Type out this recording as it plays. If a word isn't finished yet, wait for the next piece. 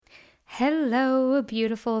Hello,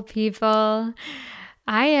 beautiful people.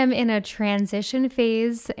 I am in a transition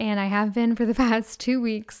phase and I have been for the past 2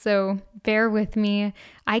 weeks, so bear with me.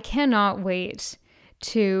 I cannot wait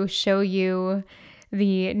to show you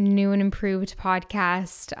the new and improved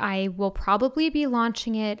podcast. I will probably be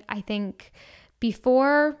launching it, I think,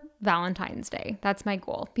 before Valentine's Day. That's my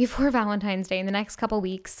goal. Before Valentine's Day, in the next couple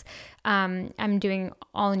weeks, I'm doing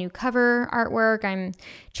all new cover artwork. I'm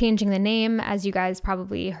changing the name, as you guys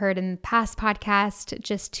probably heard in the past podcast,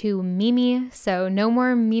 just to Mimi. So no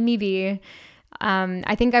more Mimi V.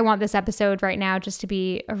 I think I want this episode right now just to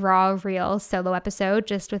be a raw, real solo episode,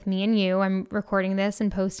 just with me and you. I'm recording this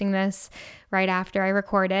and posting this right after I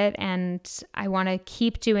record it. And I want to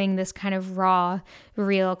keep doing this kind of raw,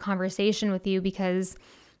 real conversation with you because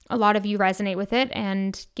a lot of you resonate with it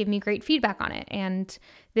and give me great feedback on it. And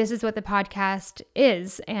this is what the podcast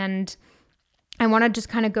is. And I want to just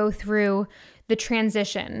kind of go through the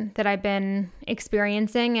transition that I've been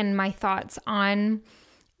experiencing and my thoughts on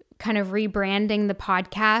kind of rebranding the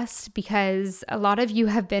podcast, because a lot of you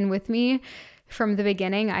have been with me from the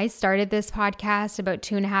beginning. I started this podcast about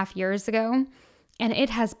 2.5 years ago, and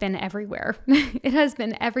it has been everywhere. It has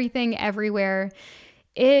been everything, everywhere.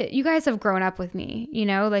 You guys have grown up with me,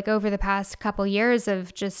 like over the past couple years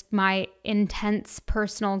of just my intense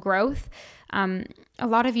personal growth. A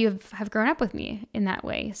lot of you have grown up with me in that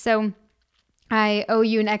way. So I owe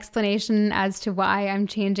you an explanation as to why I'm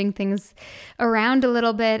changing things around a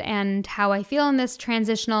little bit and how I feel in this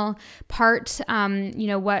transitional part, what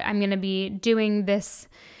I'm going to be doing this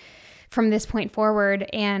from this point forward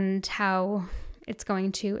and how it's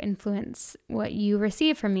going to influence what you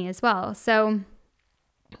receive from me as well. So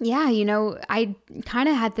yeah, I kind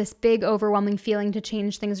of had this big overwhelming feeling to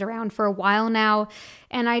change things around for a while now,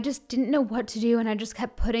 and I just didn't know what to do, and I just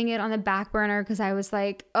kept putting it on the back burner because I was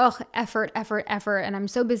like, effort, and I'm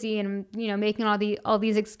so busy, and I'm, making all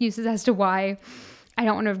these excuses as to why I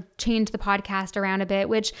don't want to change the podcast around a bit,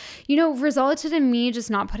 which, resulted in me just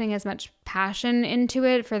not putting as much passion into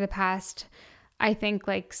it for the past, I think,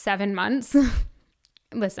 like 7 months.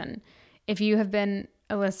 Listen, if you have been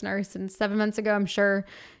a listener since 7 months ago, I'm sure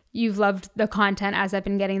you've loved the content as I've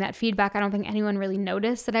been getting that feedback. I don't think anyone really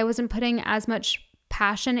noticed that I wasn't putting as much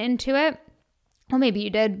passion into it. Well, maybe you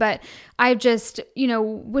did, but I just,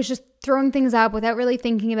 was just throwing things up without really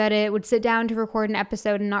thinking about it, would sit down to record an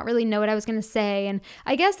episode and not really know what I was going to say. And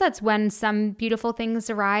I guess that's when some beautiful things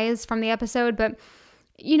arise from the episode. But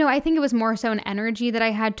I think it was more so an energy that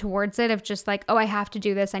I had towards it of just like, I have to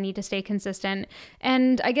do this. I need to stay consistent.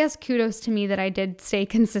 And I guess kudos to me that I did stay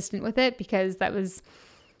consistent with it, because that was,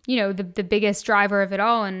 the biggest driver of it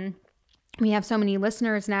all. And we have so many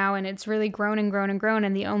listeners now, and it's really grown and grown and grown.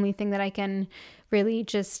 And the only thing that I can really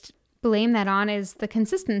just blame that on is the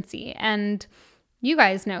consistency. And you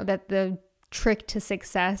guys know that the trick to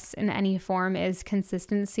success in any form is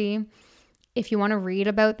consistency. If you want to read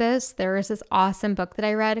about this, there is this awesome book that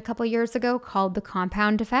I read a couple years ago called The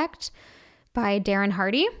Compound Effect by Darren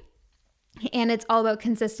Hardy. And it's all about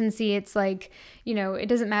consistency. It's like, it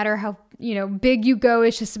doesn't matter how, big you go.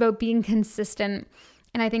 It's just about being consistent.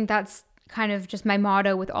 And I think that's kind of just my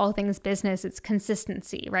motto with all things business. It's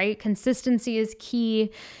consistency, right? Consistency is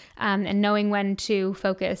key, and knowing when to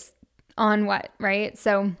focus on what, right?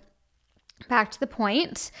 So back to the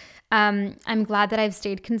point. I'm glad that I've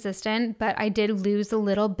stayed consistent, but I did lose a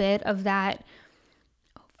little bit of that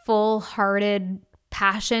full-hearted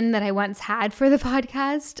passion that I once had for the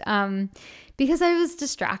podcast, because I was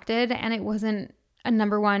distracted and it wasn't a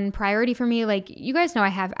number one priority for me. Like, you guys know I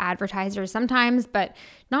have advertisers sometimes, but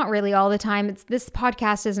not really all the time. This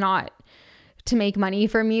podcast is not to make money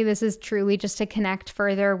for me. This is truly just to connect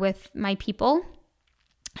further with my people.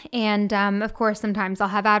 And of course, sometimes I'll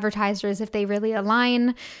have advertisers if they really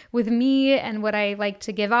align with me and what I like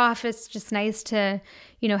to give off. It's just nice to,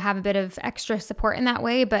 have a bit of extra support in that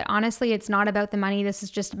way. But honestly, it's not about the money. This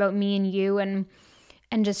is just about me and you, and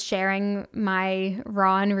just sharing my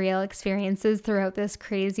raw and real experiences throughout this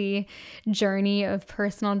crazy journey of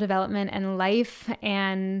personal development and life,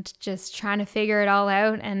 and just trying to figure it all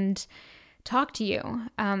out and talk to you.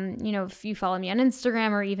 If you follow me on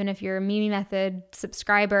Instagram, or even if you're a Mimi Method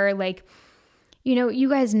subscriber, you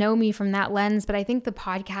guys know me from that lens, but I think the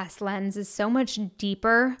podcast lens is so much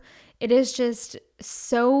deeper. It is just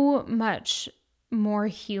so much more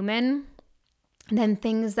human than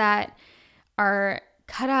things that are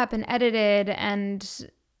cut up and edited. And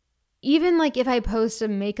even like if I post a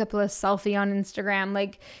makeupless selfie on Instagram,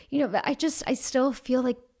 I still feel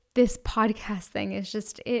like this podcast thing is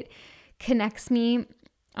just, it connects me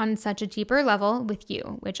on such a deeper level with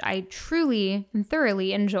you, which I truly and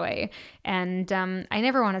thoroughly enjoy. And I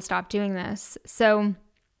never want to stop doing this. So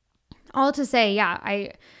all to say, yeah,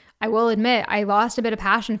 I will admit I lost a bit of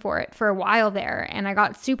passion for it for a while there, and I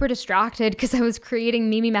got super distracted because I was creating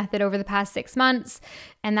Mimi Method over the past 6 months,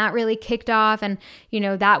 and that really kicked off. And,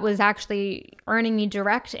 that was actually earning me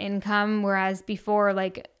direct income, whereas before,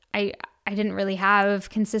 like, I didn't really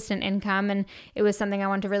have consistent income, and it was something I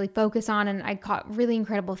wanted to really focus on, and I got really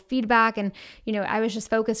incredible feedback, and, I was just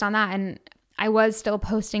focused on that, and I was still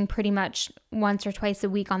posting pretty much once or twice a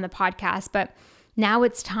week on the podcast, but now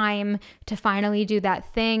it's time to finally do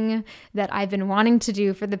that thing that I've been wanting to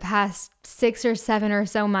do for the past 6 or 7 or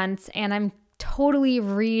so months, and I'm totally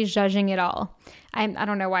rejudging it all. I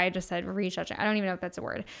don't know why I just said rejudging. I don't even know if that's a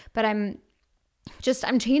word, but I'm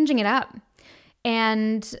changing it up.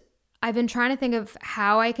 And I've been trying to think of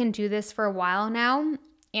how I can do this for a while now.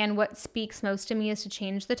 And what speaks most to me is to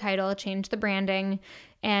change the title, change the branding,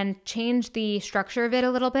 and change the structure of it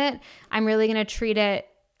a little bit. I'm really going to treat it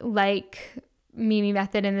like Mimi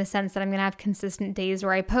Method in the sense that I'm going to have consistent days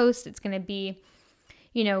where I post. It's going to be,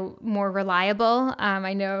 more reliable.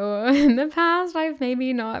 I know in the past I've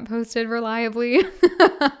maybe not posted reliably.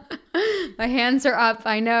 My hands are up.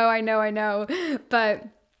 I know. But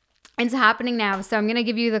it's happening now. So I'm going to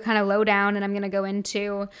give you the kind of lowdown, and I'm going to go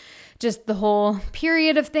into just the whole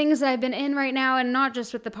period of things that I've been in right now, and not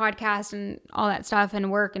just with the podcast and all that stuff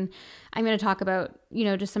and work. And I'm going to talk about,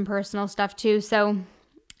 just some personal stuff too. So,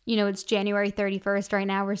 it's January 31st right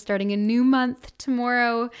now. We're starting a new month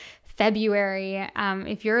tomorrow, February.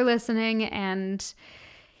 If you're listening and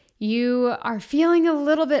you are feeling a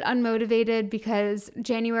little bit unmotivated because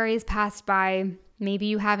January has passed by, maybe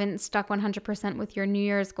you haven't stuck 100% with your New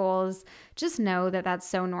Year's goals, just know that that's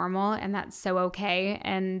so normal and that's so okay.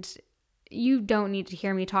 And you don't need to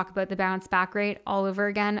hear me talk about the bounce back rate all over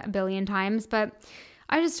again a billion times, but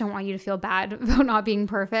I just don't want you to feel bad about not being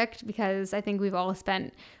perfect, because I think we've all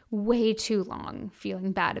spent way too long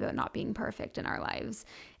feeling bad about not being perfect in our lives.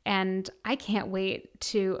 And I can't wait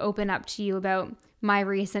to open up to you about my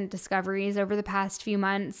recent discoveries over the past few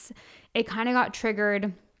months. It kind of got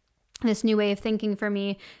triggered, this new way of thinking for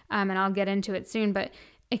me, and I'll get into it soon, but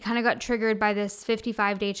it kind of got triggered by this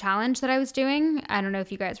 55-day challenge that I was doing. I don't know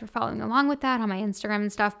if you guys were following along with that on my Instagram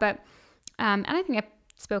and stuff, but, and I think I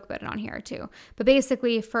spoke about it on here too. But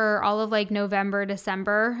basically for all of like November,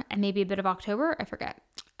 December, and maybe a bit of October, I forget.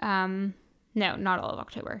 No, not all of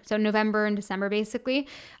October. So November and December, basically,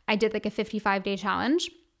 I did like a 55-day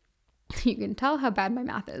challenge. You can tell how bad my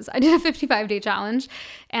math is. I did a 55-day challenge,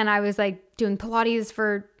 and I was like doing Pilates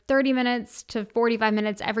for 30 minutes to 45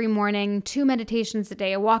 minutes every morning, 2 meditations a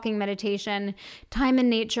day, a walking meditation, time in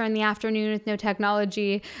nature in the afternoon with no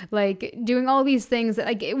technology, like doing all these things.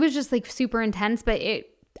 Like, it was just like super intense, but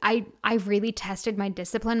I really tested my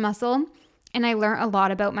discipline muscle, and I learned a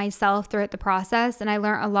lot about myself throughout the process. And I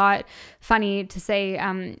learned a lot, funny to say,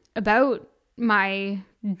 about my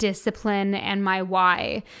discipline and my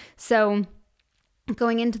why. So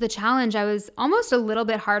going into the challenge, I was almost a little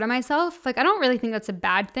bit hard on myself. Like, I don't really think that's a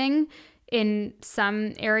bad thing in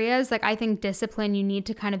some areas. Like, I think discipline, you need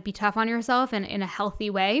to kind of be tough on yourself and in a healthy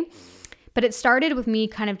way. But it started with me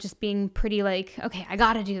kind of just being pretty like, okay, I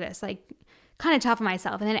got to do this, like kind of tough on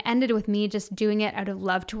myself. And then it ended with me just doing it out of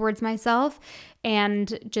love towards myself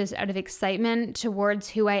and just out of excitement towards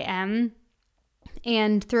who I am.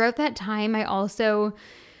 And throughout that time, I also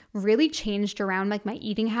really changed around like my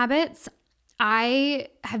eating habits. I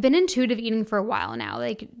have been intuitive eating for a while now,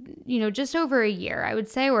 like, just over a year, I would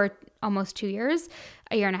say, or almost 2 years,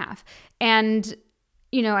 a year and a half. And,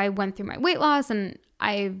 I went through my weight loss, and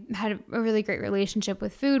I had a really great relationship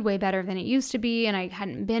with food, way better than it used to be. And I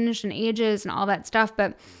hadn't binged in ages and all that stuff.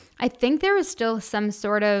 But I think there was still some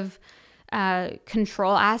sort of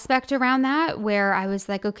control aspect around that, where I was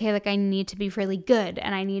like, okay, like I need to be really good,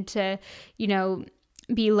 and I need to,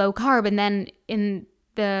 be low carb. And then in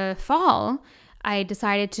the fall, I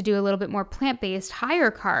decided to do a little bit more plant-based,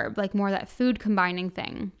 higher carb, like more that food combining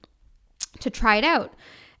thing, to try it out.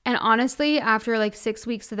 And honestly, after like 6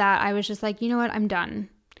 weeks of that, I was just like, you know what? I'm done.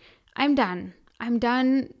 I'm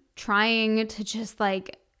done trying to just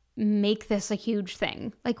like make this a huge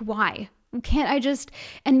thing. Like, why? Can't I just,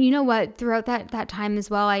 and you know what? Throughout that time as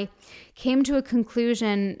well, I came to a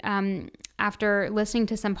conclusion after listening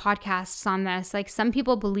to some podcasts on this. Like, some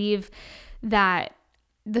people believe that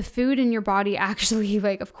the food in your body actually,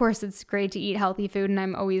 like, of course it's great to eat healthy food, and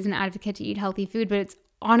I'm always an advocate to eat healthy food, but it's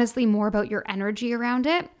honestly more about your energy around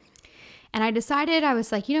it. And I decided, I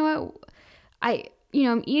was like, you know what,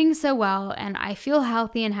 I'm eating so well and I feel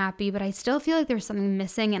healthy and happy, but I still feel like there's something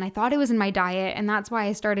missing. And I thought it was in my diet. And that's why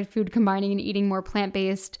I started food combining and eating more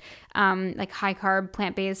plant-based, like high carb,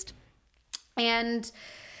 plant-based. And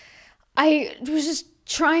I was just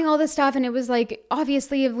trying all this stuff, and it was like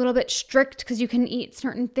obviously a little bit strict because you can eat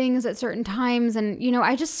certain things at certain times. And,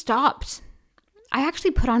 I just stopped. I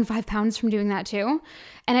actually put on 5 pounds from doing that too.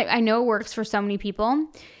 And I know it works for so many people.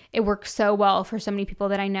 It works so well for so many people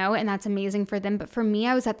that I know, and that's amazing for them. But for me,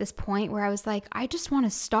 I was at this point where I was like, I just want to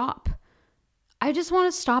stop. I just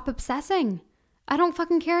want to stop obsessing. I don't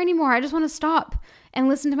fucking care anymore. I just want to stop and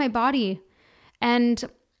listen to my body. And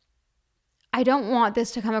I don't want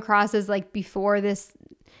this to come across as like before this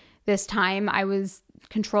time I was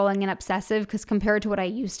controlling and obsessive, because compared to what I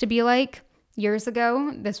used to be like years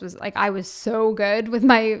ago, this was like I was so good with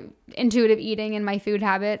my intuitive eating and my food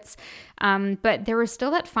habits. But there was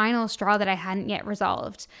still that final straw that I hadn't yet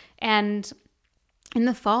resolved. And in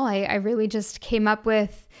the fall, I really just came up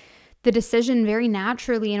with the decision very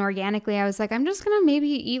naturally and organically. I was like, I'm just going to maybe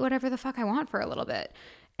eat whatever the fuck I want for a little bit.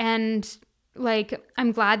 And like,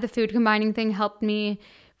 I'm glad the food combining thing helped me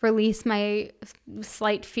release my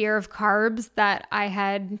slight fear of carbs that I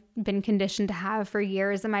had been conditioned to have for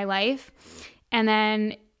years in my life. And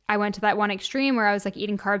then I went to that one extreme where I was like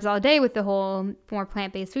eating carbs all day with the whole more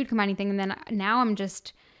plant-based food combining thing. And then now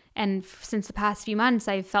and since the past few months,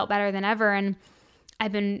 I've felt better than ever. And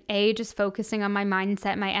I've been just focusing on my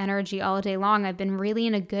mindset, my energy all day long. I've been really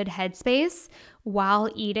in a good headspace while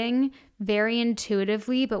eating very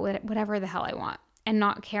intuitively, but whatever the hell I want, and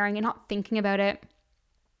not caring and not thinking about it.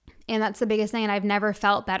 And that's the biggest thing. And I've never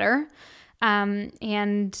felt better.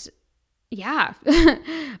 And yeah,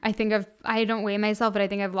 I don't weigh myself, but I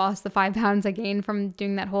think I've lost the 5 pounds I gained from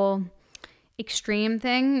doing that whole extreme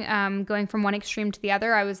thing, going from one extreme to the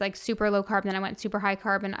other. I was like super low carb, then I went super high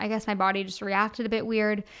carb, and I guess my body just reacted a bit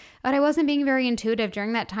weird, but I wasn't being very intuitive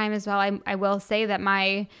during that time as well. I will say that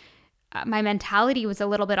my mentality was a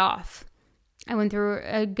little bit off. I went through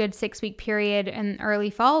a good 6-week period in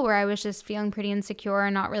early fall where I was just feeling pretty insecure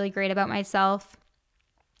and not really great about myself.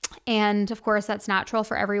 And of course that's natural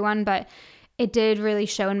for everyone, but it did really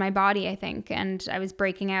show in my body, I think. And I was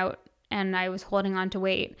breaking out and I was holding on to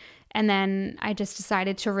weight. And then I just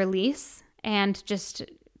decided to release and just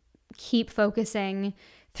keep focusing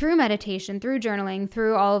through meditation, through journaling,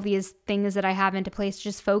 through all of these things that I have into place,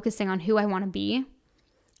 just focusing on who I want to be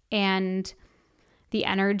and the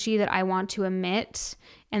energy that I want to emit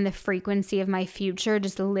and the frequency of my future,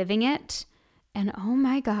 just living it. And oh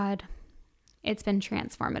my God, it's been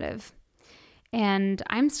transformative. And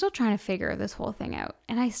I'm still trying to figure this whole thing out.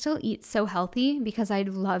 And I still eat so healthy because I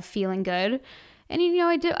love feeling good. And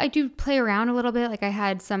I do play around a little bit. Like I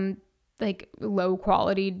had some like low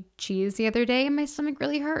quality cheese the other day and my stomach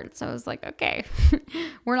really hurt. So I was like, okay,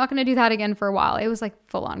 we're not going to do that again for a while. It was like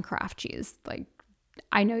full on Kraft cheese. Like,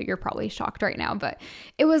 I know you're probably shocked right now, but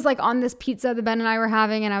it was like on this pizza that Ben and I were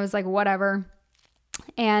having, and I was like, whatever.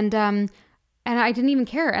 And I didn't even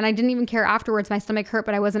care. And I didn't even care afterwards. My stomach hurt,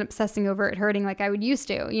 but I wasn't obsessing over it hurting like I would used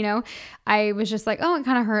to, I was just like, oh, it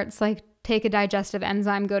kind of hurts. Like, take a digestive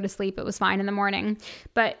enzyme, go to sleep. It was fine in the morning.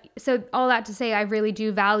 But so all that to say, I really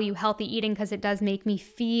do value healthy eating because it does make me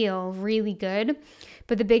feel really good.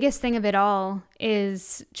 But the biggest thing of it all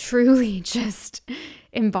is truly just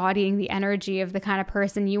embodying the energy of the kind of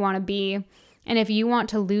person you want to be. And if you want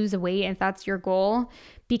to lose weight, if that's your goal,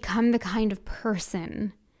 become the kind of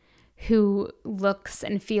person who looks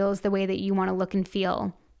and feels the way that you want to look and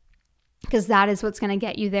feel. Because that is what's going to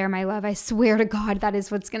get you there, my love. I swear to God, that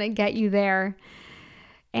is what's going to get you there.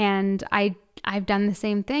 And I've done the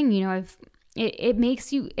same thing.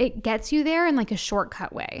 It gets you there in like a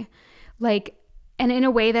shortcut way. Like, and in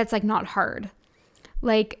a way that's like not hard.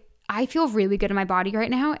 Like, I feel really good in my body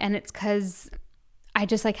right now. And it's because I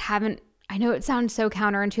just like I know it sounds so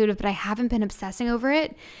counterintuitive, but I haven't been obsessing over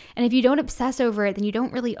it. And if you don't obsess over it, then you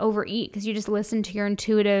don't really overeat because you just listen to your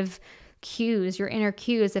intuitive cues, your inner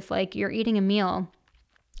cues. If like you're eating a meal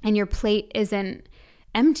and your plate isn't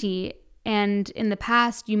empty, and in the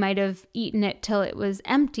past you might have eaten it till it was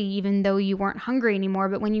empty even though you weren't hungry anymore.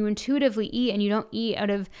 But when you intuitively eat and you don't eat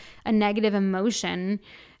out of a negative emotion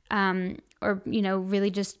or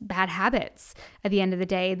really just bad habits at the end of the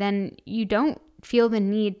day, then you don't feel the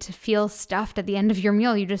need to feel stuffed at the end of your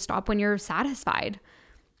meal. You just stop when you're satisfied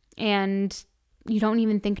and you don't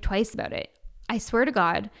even think twice about it. I swear to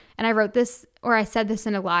God. And I wrote this, or I said this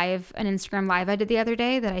in an Instagram live I did the other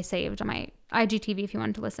day that I saved on my IGTV if you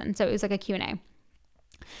wanted to listen. So it was like a Q&A.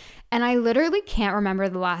 And I literally can't remember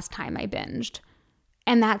the last time I binged.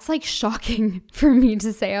 And that's like shocking for me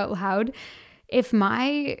to say out loud. If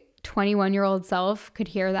my 21-year-old self could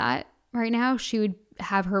hear that right now, she would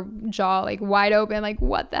have her jaw like wide open, like,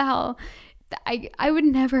 what the hell? I would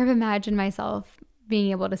never have imagined myself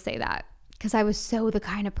being able to say that, because I was so the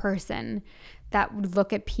kind of person that would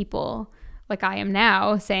look at people like I am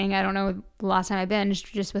now, saying, I don't know, the last time I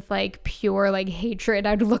binged, just with like pure like hatred.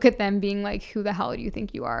 I'd look at them being like, who the hell do you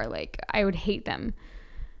think you are? Like, I would hate them.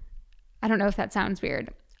 I don't know if that sounds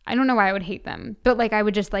weird. I don't know why I would hate them, but like I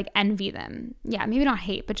would just like envy them. Yeah, maybe not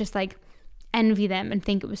hate, but just like envy them and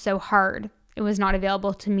think it was so hard. It was not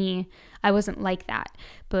available to me. I wasn't like that.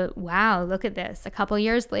 But wow, look at this. A couple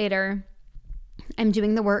years later, I'm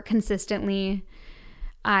doing the work consistently.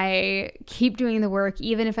 I keep doing the work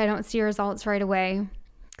even if I don't see results right away,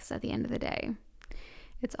 because at the end of the day,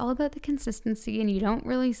 it's all about the consistency, and you don't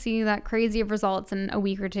really see that crazy of results in a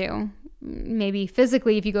week or two. Maybe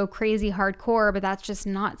physically if you go crazy hardcore, but that's just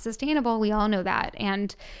not sustainable. We all know that.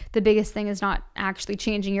 And the biggest thing is not actually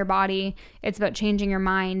changing your body. It's about changing your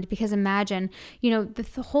mind, because imagine,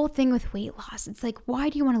 the whole thing with weight loss, it's like, why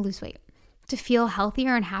do you want to lose weight? To feel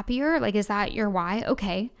healthier and happier? Like, is that your why?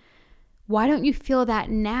 Okay. Why don't you feel that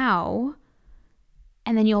now?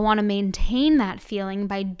 And then you'll want to maintain that feeling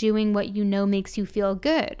by doing what you know makes you feel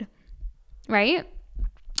good, right?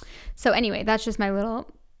 So anyway, that's just my little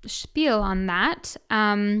spiel on that.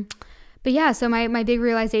 But yeah, so my big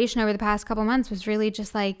realization over the past couple months was really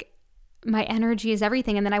just like, my energy is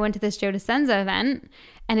everything. And then I went to this Joe Dispenza event,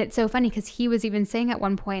 and it's so funny because he was even saying at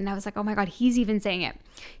one point, and I was like, oh my God, he's even saying it.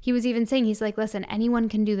 He was even saying, he's like, listen, anyone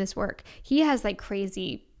can do this work. He has like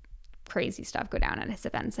crazy stuff go down at his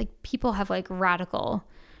events. Like, people have like radical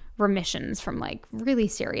remissions from like really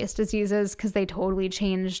serious diseases because they totally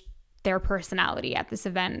changed their personality at this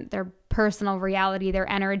event, their personal reality, their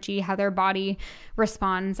energy, how their body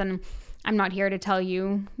responds. And I'm not here to tell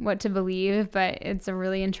you what to believe, but it's a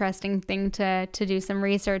really interesting thing to do some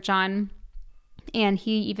research on. And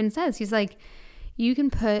he even says, he's like, you can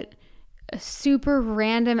put a super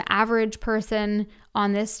random average person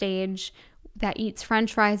on this stage that eats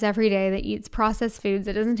French fries every day, that eats processed foods,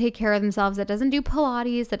 that doesn't take care of themselves, that doesn't do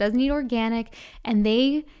Pilates, that doesn't eat organic, and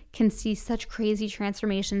they can see such crazy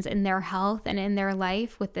transformations in their health and in their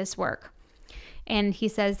life with this work. And he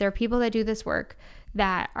says there are people that do this work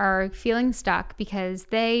that are feeling stuck because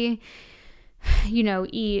they,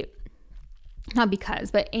 eat, not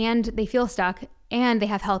because, but and they feel stuck, and they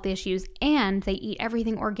have health issues, and they eat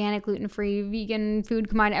everything organic, gluten-free, vegan, food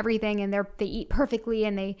combined, everything, and they eat perfectly,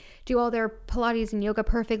 and they do all their Pilates and yoga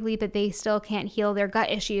perfectly, but they still can't heal their gut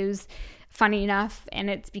issues, funny enough, and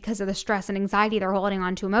it's because of the stress and anxiety they're holding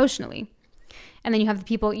on to emotionally. And then you have the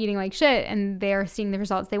people eating like shit, and they're seeing the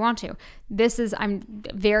results they want to. I'm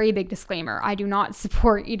very big disclaimer. I do not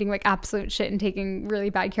support eating like absolute shit and taking really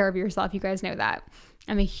bad care of yourself. You guys know that.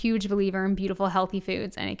 I'm a huge believer in beautiful, healthy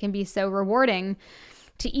foods, and it can be so rewarding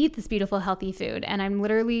to eat this beautiful, healthy food. And I'm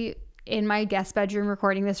literally in my guest bedroom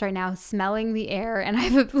recording this right now, smelling the air, and I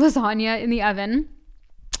have a lasagna in the oven.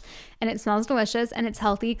 And it smells delicious, and it's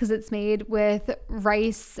healthy because it's made with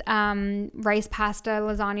rice pasta,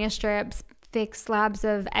 lasagna strips, thick slabs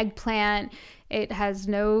of eggplant. It has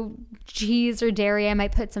no cheese or dairy. I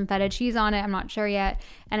might put some feta cheese on it. I'm not sure yet.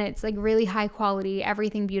 And it's like really high quality,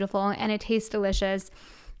 everything beautiful, and it tastes delicious.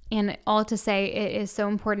 And all to say, it is so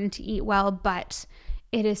important to eat well, but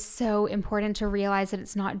it is so important to realize that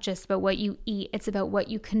it's not just about what you eat. It's about what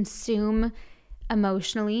you consume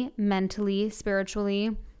emotionally, mentally,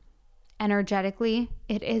 spiritually, energetically.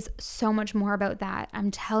 It is so much more about that.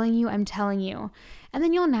 I'm telling you. And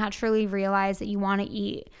then you'll naturally realize that you want to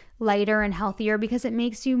eat lighter and healthier because it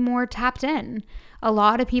makes you more tapped in. A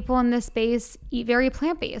lot of people in this space eat very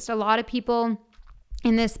plant-based. A lot of people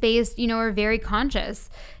in this space, are very conscious.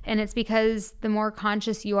 And it's because the more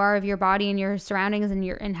conscious you are of your body and your surroundings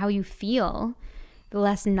and how you feel, the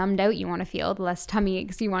less numbed out you want to feel, the less tummy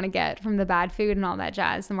aches you want to get from the bad food and all that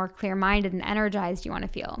jazz, the more clear-minded and energized you want to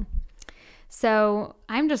feel. So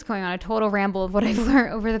I'm just going on a total ramble of what I've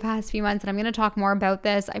learned over the past few months, and I'm going to talk more about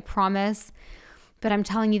this, I promise. But I'm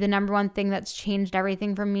telling you, the number one thing that's changed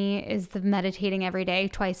everything for me is the meditating every day,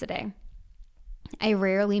 twice a day. I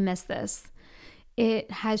rarely miss this.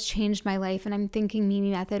 It has changed my life, and I'm thinking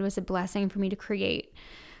Mimi Method was a blessing for me to create,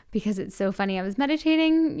 because it's so funny. I was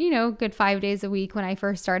meditating, good 5 days a week when I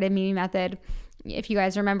first started Mimi Method. If you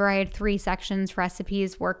guys remember, I had 3 sections: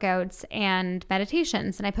 recipes, workouts, and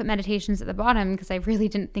meditations. And I put meditations at the bottom because I really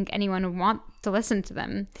didn't think anyone would want to listen to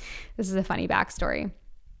them. This is a funny backstory.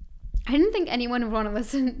 I didn't think anyone would want to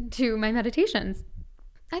listen to my meditations.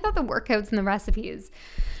 I thought the workouts and the recipes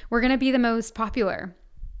were going to be the most popular.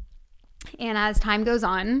 And as time goes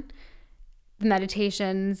on, the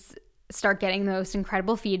meditations start getting the most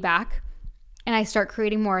incredible feedback, and I start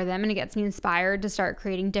creating more of them, and it gets me inspired to start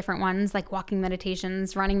creating different ones, like walking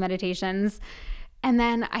meditations, running meditations. And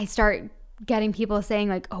then I start getting people saying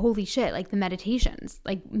like, holy shit, like the meditations,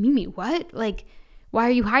 like Mimi, what? Like, why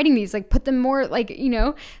are you hiding these? Like, put them more, like,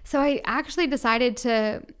 So I actually decided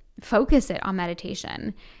to focus it on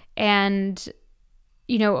meditation. And,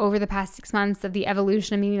 over the past 6 months of the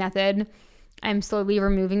evolution of Mimi Method, I'm slowly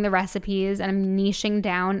removing the recipes and I'm niching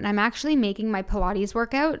down, and I'm actually making my Pilates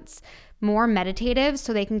workouts more meditative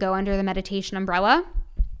so they can go under the meditation umbrella.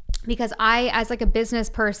 Because I, as like a business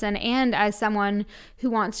person and as someone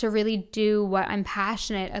who wants to really do what I'm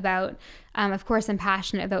passionate about, of course, I'm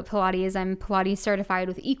passionate about Pilates. I'm Pilates certified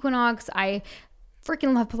with Equinox. I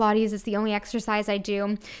freaking love Pilates. It's the only exercise I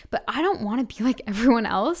do, but I don't want to be like everyone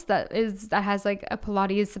else that has like a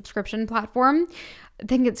Pilates subscription platform. I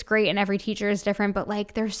think it's great and every teacher is different, but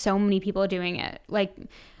like there's so many people doing it. Like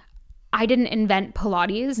I didn't invent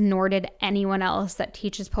Pilates, nor did anyone else that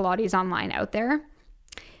teaches Pilates online out there.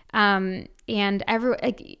 And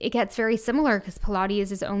it gets very similar because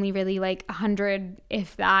Pilates is only really like 100,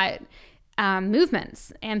 if that,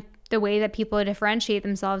 movements. And the way that people differentiate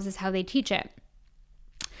themselves is how they teach it.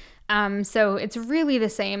 So it's really the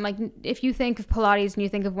same. Like if you think of Pilates and you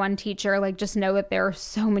think of one teacher, like just know that there are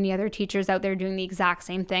so many other teachers out there doing the exact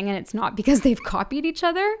same thing. And it's not because they've copied each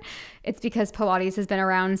other. It's because Pilates has been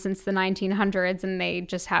around since the 1900s and they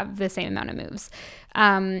just have the same amount of moves.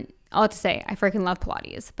 All to say, I freaking love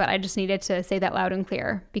Pilates, but I just needed to say that loud and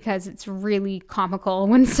clear because it's really comical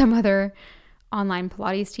when some other online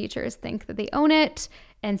Pilates teachers think that they own it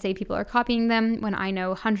and say people are copying them when I know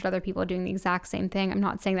 100 other people doing the exact same thing. I'm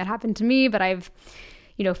not saying that happened to me, but I've,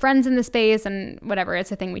 friends in the space and whatever.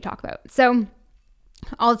 It's a thing we talk about. So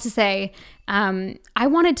all to say, I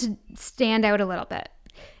wanted to stand out a little bit.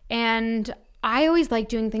 And I always like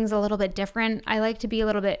doing things a little bit different. I like to be a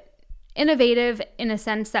little bit innovative in a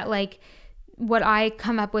sense that like what I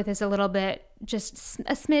come up with is a little bit just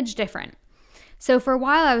a smidge different. So for a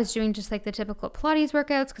while I was doing just like the typical Pilates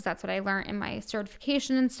workouts because that's what I learned in my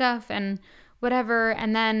certification and stuff and whatever.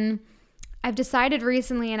 And then I've decided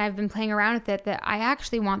recently, and I've been playing around with it, that I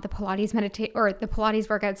actually want the Pilates the Pilates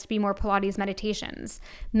workouts to be more Pilates meditations,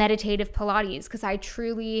 meditative Pilates, because I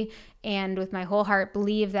truly and with my whole heart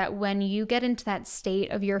believe that when you get into that state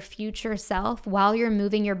of your future self while you're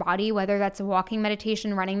moving your body, whether that's a walking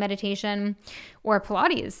meditation, running meditation, or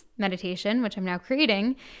Pilates meditation, which I'm now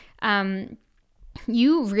creating,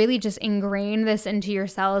 you really just ingrain this into your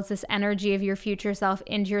cells, this energy of your future self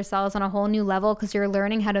into your cells on a whole new level because you're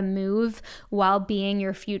learning how to move while being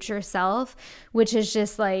your future self, which is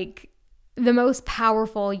just like the most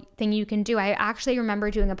powerful thing you can do. I actually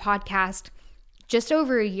remember doing a podcast just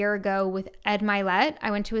over a year ago with Ed Milet.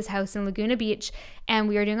 I went to his house in Laguna Beach and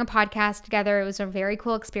we were doing a podcast together. It was a very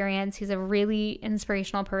cool experience. He's a really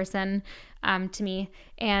inspirational person to me.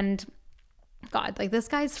 And God, like this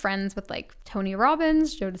guy's friends with like Tony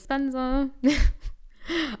Robbins, Joe Dispenza.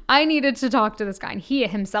 I needed to talk to this guy, and he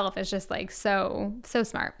himself is just like so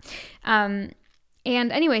smart. And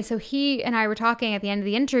anyway, so he and I were talking at the end of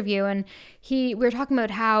the interview, and we were talking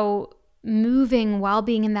about how moving while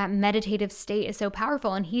being in that meditative state is so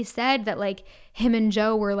powerful. And he said that like him and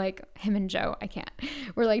Joe, we're like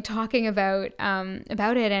talking about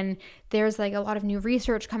it, and there's like a lot of new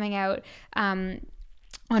research coming out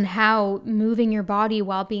on how moving your body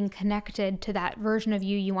while being connected to that version of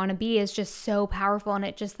you want to be is just so powerful, and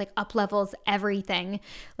it just like up levels everything.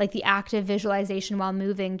 Like the active visualization while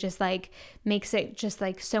moving just like makes it just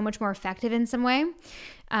like so much more effective in some way.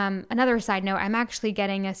 Another side note, I'm actually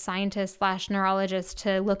getting a scientist / neurologist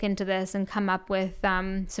to look into this and come up with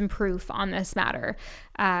some proof on this matter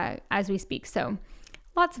as we speak. So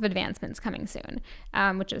lots of advancements coming soon,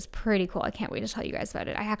 which is pretty cool. I can't wait to tell you guys about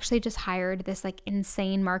it. I actually just hired this like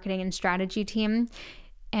insane marketing and strategy team,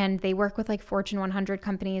 and they work with like Fortune 100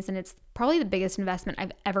 companies, and it's probably the biggest investment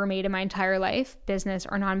I've ever made in my entire life, business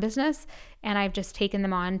or non-business. And I've just taken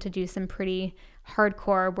them on to do some pretty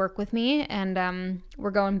hardcore work with me, and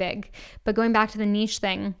we're going big. But going back to the niche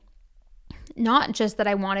thing, not just that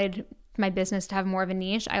I wanted my business to have more of a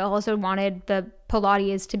niche, I also wanted the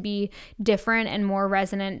Pilates to be different and more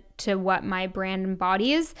resonant to what my brand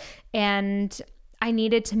embodies. And I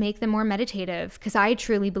needed to make them more meditative because I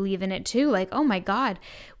truly believe in it too. Like, oh my God,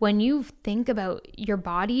 when you think about your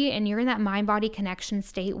body and you're in that mind-body connection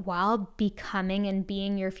state while becoming and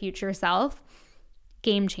being your future self,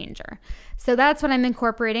 game changer. So that's what I'm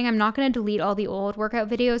incorporating. I'm not going to delete all the old workout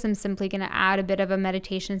videos. I'm simply going to add a bit of a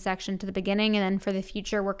meditation section to the beginning. And then for the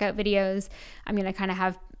future workout videos, I'm going to kind of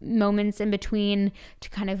have moments in between to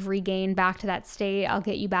kind of regain back to that state. I'll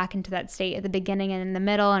get you back into that state at the beginning and in the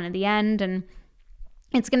middle and at the end. And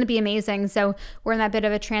it's going to be amazing. So we're in that bit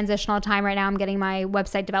of a transitional time right now. I'm getting my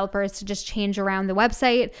website developers to just change around the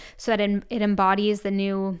website so that it embodies the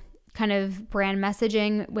new kind of brand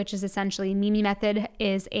messaging, which is essentially Mimi Method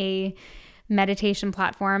is a meditation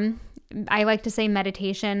platform. I like to say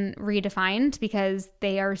meditation redefined because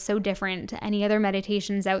they are so different to any other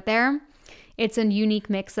meditations out there. It's a unique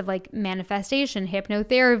mix of like manifestation,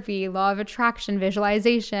 hypnotherapy, law of attraction,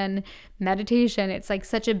 visualization, meditation. It's like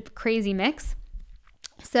such a crazy mix.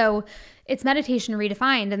 So it's meditation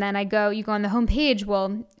redefined. And then you go on the homepage.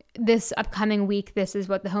 Well, this upcoming week, this is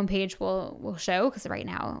what the homepage will show, because right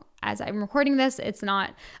now, as I'm recording this, it's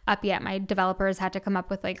not up yet. My developers had to come up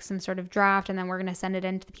with like some sort of draft, and then we're going to send it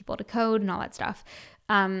in to the people to code and all that stuff.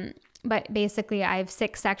 But basically, I have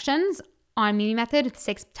 6 sections on Mimi Method,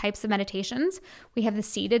 6 types of meditations. We have the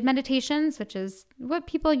seated meditations, which is what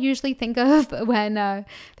people usually think of when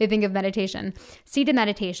they think of meditation. Seated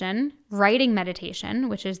meditation, writing meditation,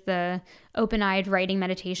 which is the open-eyed writing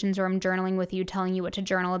meditations where I'm journaling with you, telling you what to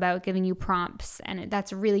journal about, giving you prompts. And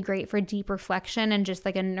that's really great for deep reflection and just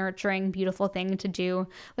like a nurturing, beautiful thing to do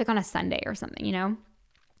like on a Sunday or something, you know?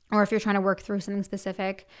 Or if you're trying to work through something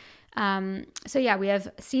specific. So yeah, we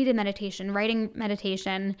have seated meditation, writing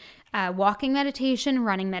meditation, walking meditation,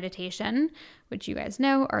 running meditation, which you guys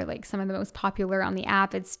know are like some of the most popular on the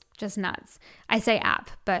app. It's just nuts. I say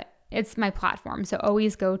app, but it's my platform. So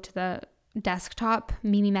always go to the desktop,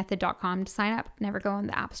 mimimethod.com to sign up. Never go on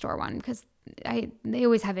the App Store one because they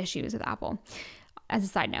always have issues with Apple, as a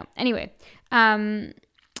side note. Anyway, and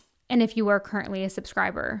if you are currently a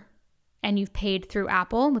subscriber and you've paid through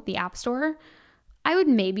Apple with the App Store, I would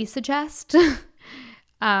maybe suggest,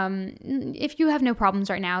 if you have no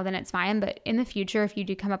problems right now, then it's fine. But in the future, if you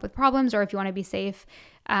do come up with problems or if you want to be safe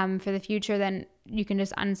for the future, then you can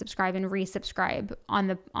just unsubscribe and resubscribe on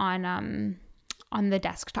the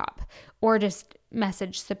desktop, or just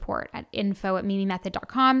message support at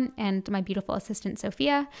info@mimimethod.com, and my beautiful assistant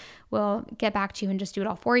Sophia will get back to you and just do it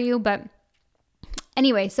all for you. But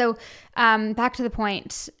anyway, so back to the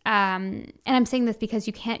point, and I'm saying this because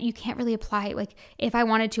you can't really apply, like if I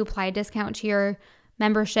wanted to apply a discount to your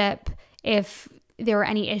membership, if there were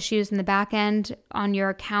any issues in the back end on your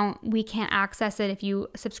account, we can't access it if you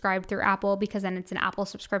subscribe through Apple, because then it's an Apple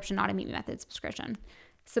subscription, not a Mimi Method subscription.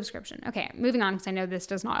 Okay, moving on, because I know this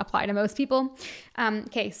does not apply to most people.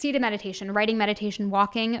 Okay, seated meditation, writing meditation,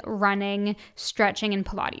 walking, running, stretching, and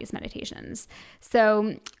Pilates meditations.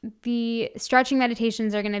 So the stretching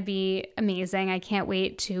meditations are going to be amazing. I can't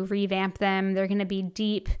wait to revamp them. They're going to be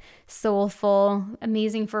deep, soulful,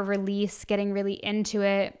 amazing for release, getting really into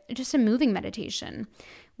it. Just a moving meditation.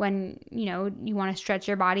 When, you want to stretch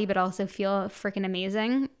your body but also feel freaking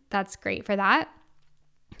amazing, that's great for that.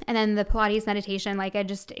 And then the Pilates meditation, like I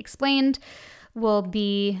just explained, will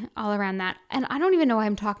be all around that. And I don't even know why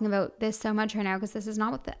I'm talking about this so much right now, because this is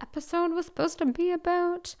not what the episode was supposed to be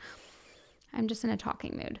about. I'm just in a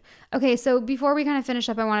talking mood. Okay, so before we kind of finish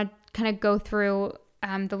up, I want to kind of go through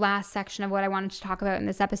the last section of what I wanted to talk about in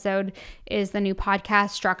this episode is the new podcast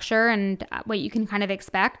structure and what you can kind of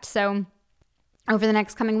expect. So over the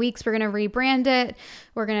next coming weeks, we're going to rebrand it.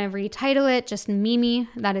 We're going to retitle it just Mimi.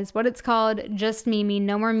 That is what it's called. Just Mimi.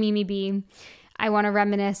 No more Mimi B. I want to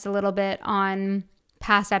reminisce a little bit on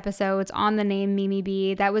past episodes on the name Mimi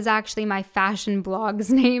B. That was actually my fashion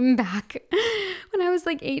blog's name back when I was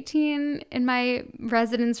like 18 in my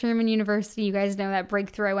residence room in university. You guys know that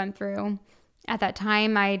breakthrough I went through. At that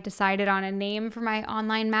time, I decided on a name for my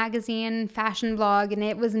online magazine fashion blog, and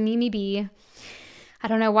it was Mimi B. I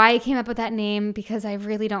don't know why I came up with that name, because I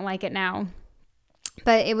really don't like it now.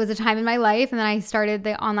 But it was a time in my life, and then I started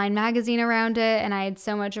the online magazine around it, and I had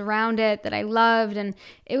so much around it that I loved, and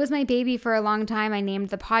it was my baby for a long time. I named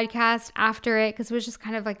the podcast after it because it was just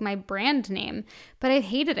kind of like my brand name, but I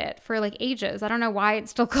hated it for like ages. I don't know why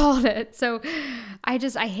it's still called it. So I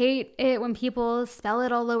hate it when people spell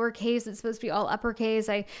it all lowercase. It's supposed to be all uppercase.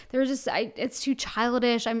 It's too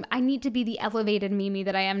childish. I need to be the elevated Mimi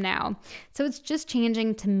that I am now. So it's just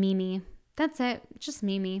changing to Mimi. That's it. Just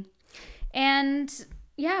Mimi. And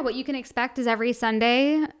yeah, what you can expect is every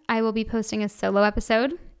Sunday I will be posting a solo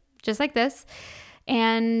episode just like this.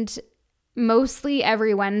 And mostly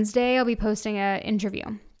every Wednesday I'll be posting an interview.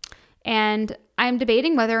 And I'm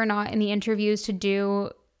debating whether or not in the interviews to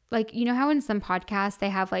do, like, you know how in some podcasts they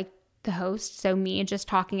have like the host, so me just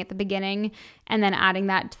talking at the beginning and then adding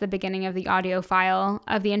that to the beginning of the audio file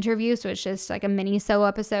of the interview. So it's just like a mini solo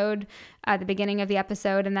episode at the beginning of the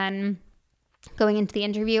episode and then going into the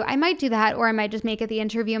interview. I might do that, or I might just make it the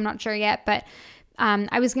interview. I'm not sure yet, but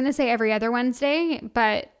I was going to say every other Wednesday,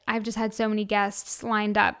 but I've just had so many guests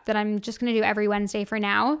lined up that I'm just going to do every Wednesday for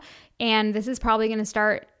now. And this is probably going to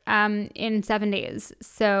start in 7 days.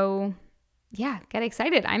 So yeah, get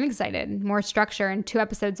excited. I'm excited. More structure and 2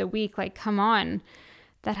 episodes a week. Like, come on.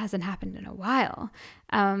 That hasn't happened in a while.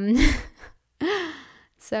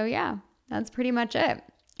 So yeah, that's pretty much it.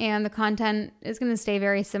 And the content is going to stay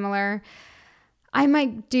very similar. I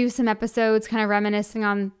might do some episodes kind of reminiscing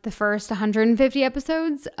on the first 150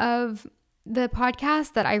 episodes of the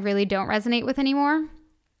podcast that I really don't resonate with anymore.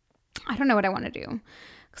 I don't know what I want to do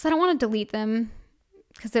because I don't want to delete them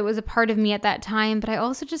because it was a part of me at that time, but I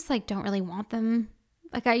also just like don't really want them.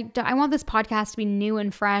 Like I want this podcast to be new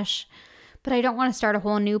and fresh, but I don't want to start a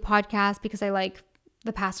whole new podcast because I like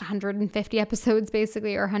the past 150 episodes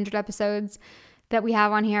basically, or 100 episodes that we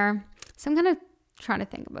have on here. So I'm going to trying to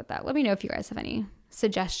think about that. Let me know if you guys have any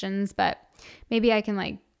suggestions, but maybe I can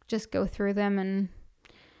like just go through them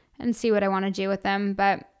and see what I want to do with them.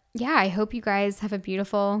 But yeah, I hope you guys have a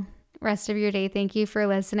beautiful rest of your day. Thank you for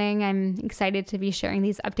listening. I'm excited to be sharing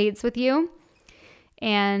these updates with you.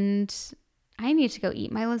 And I need to go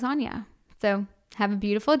eat my lasagna. So have a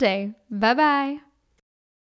beautiful day. Bye-bye.